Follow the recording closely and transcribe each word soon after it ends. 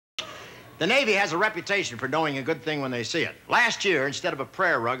The Navy has a reputation for knowing a good thing when they see it. Last year, instead of a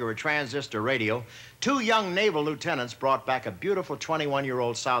prayer rug or a transistor radio, 2 young naval lieutenants brought back a beautiful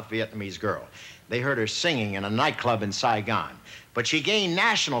 21-year-old South Vietnamese girl. They heard her singing in a nightclub in Saigon, but she gained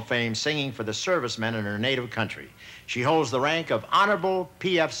national fame singing for the servicemen in her native country. She holds the rank of Honorable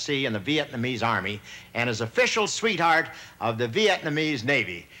PFC in the Vietnamese Army and is official sweetheart of the Vietnamese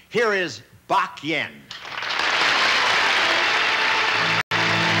Navy. Here is Bach Yen.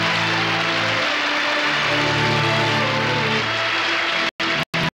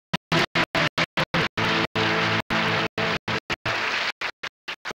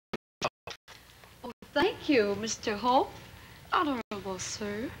 Thank you, Mr. Hope. Honorable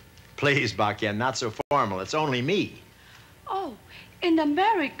sir. Please, Bach Yen, not so formal. It's only me. Oh, in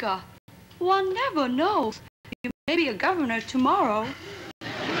America, one never knows. You may be a governor tomorrow.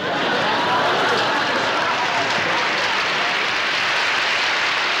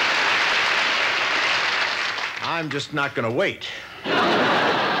 I'm just not going to wait.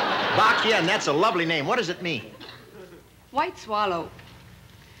 Bach Yen, that's a lovely name. What does it mean? White swallow.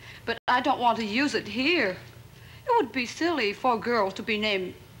 But I don't want to use it here. It would be silly for a girl to be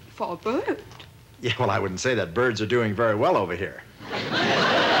named for a bird. Yeah, well, I wouldn't say that. Birds are doing very well over here.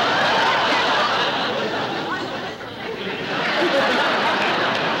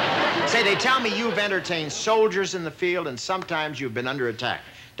 Say, they tell me you've entertained soldiers in the field and sometimes you've been under attack.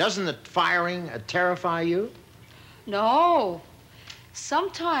 Doesn't the firing terrify you? No.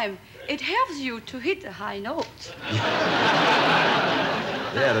 Sometimes it helps you to hit the high notes.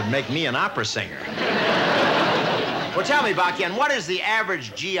 Yeah, it'd make me an opera singer. Well, tell me, Bach Yen, what is the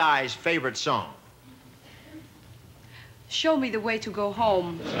average GI's favorite song? Show me the way to go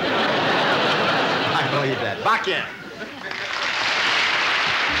home. I believe that. Bach Yen.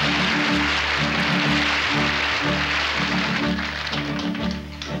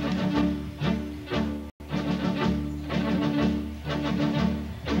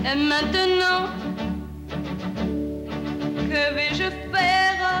 Et maintenant, que vais-je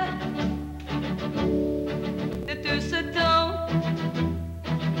faire de tout ce temps?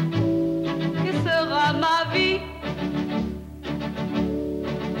 Que sera ma vie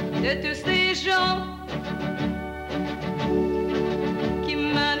de tous ces gens qui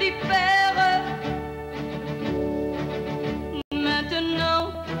m'indiffèrent?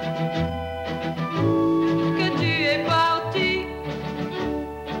 Maintenant que tu es parti,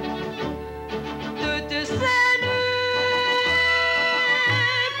 toutes ces nuits,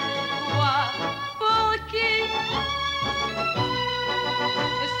 pourquoi, pour qui?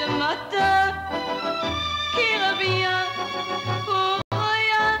 Et ce matin qui revient